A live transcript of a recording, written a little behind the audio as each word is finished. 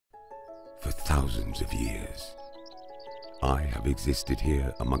for thousands of years. I have existed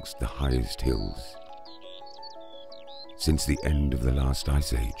here amongst the highest hills. Since the end of the last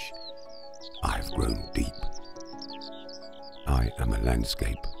ice age, I have grown deep. I am a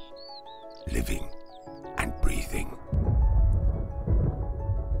landscape, living and breathing.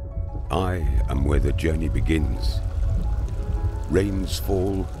 I am where the journey begins. Rains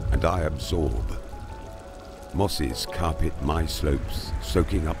fall and I absorb. Mosses carpet my slopes,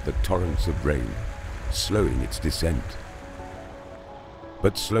 soaking up the torrents of rain, slowing its descent.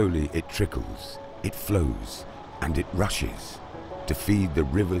 But slowly it trickles, it flows, and it rushes to feed the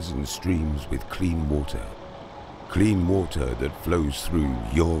rivers and streams with clean water that flows through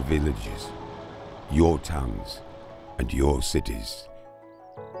your villages, your towns, and your cities.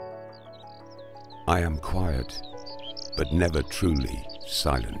 I am quiet, but never truly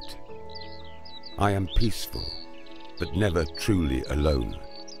silent. I am peaceful, but never truly alone.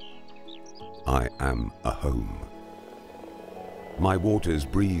 I am a home. My waters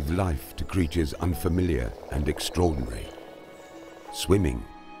breathe life to creatures unfamiliar and extraordinary. Swimming,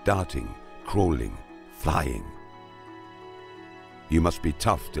 darting, crawling, flying. You must be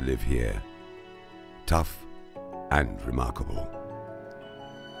tough to live here. Tough and remarkable.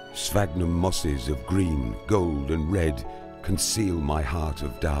 Sphagnum mosses of green, gold and red conceal my heart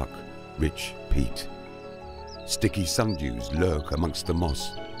of dark, rich peat. Sticky sundews lurk amongst the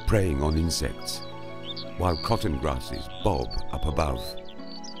moss, preying on insects, while cotton grasses bob up above,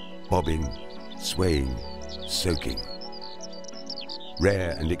 bobbing, swaying, soaking.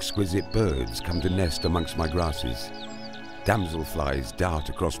 Rare and exquisite birds come to nest amongst my grasses. Damselflies dart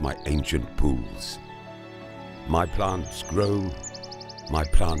across my ancient pools. My plants grow, my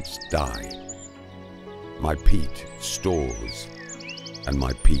plants die. My peat stores, and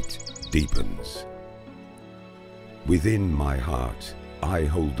my peat deepens. Within my heart, I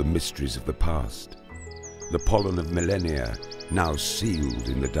hold the mysteries of the past, the pollen of millennia now sealed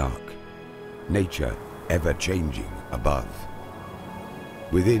in the dark, nature ever changing above.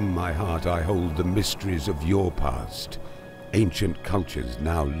 Within my heart I hold the mysteries of your past, ancient cultures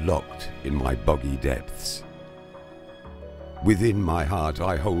now locked in my boggy depths. Within my heart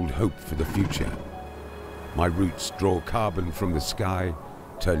I hold hope for the future. My roots draw carbon from the sky,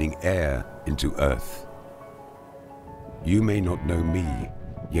 turning air into earth. You may not know me,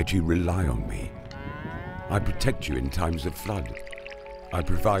 yet you rely on me. I protect you in times of flood. I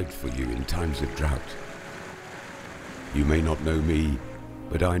provide for you in times of drought. You may not know me,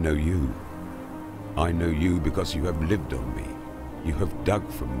 but I know you. I know you because you have lived on me. You have dug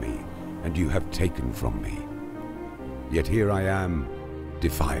from me, and you have taken from me. Yet here I am,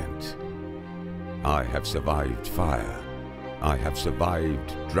 defiant. I have survived fire. I have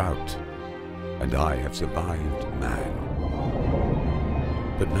survived drought. And I have survived man.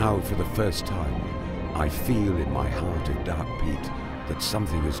 But now, for the first time, I feel in my heart of dark peat that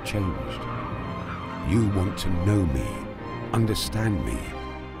something has changed. You want to know me, understand me,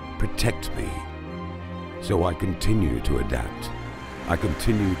 protect me. So I continue to adapt. I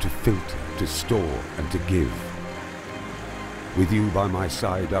continue to filter, to store, and to give. With you by my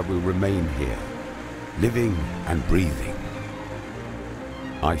side, I will remain here, living and breathing.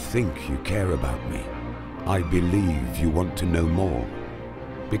 I think you care about me. I believe you want to know more.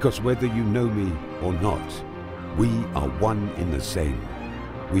 Because whether you know me or not, we are one in the same.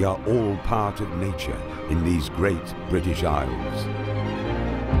 We are all part of nature in these great British Isles.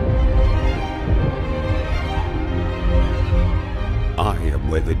 I am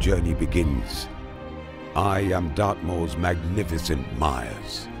where the journey begins. I am Dartmoor's Magnificent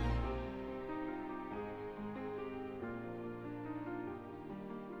Mires.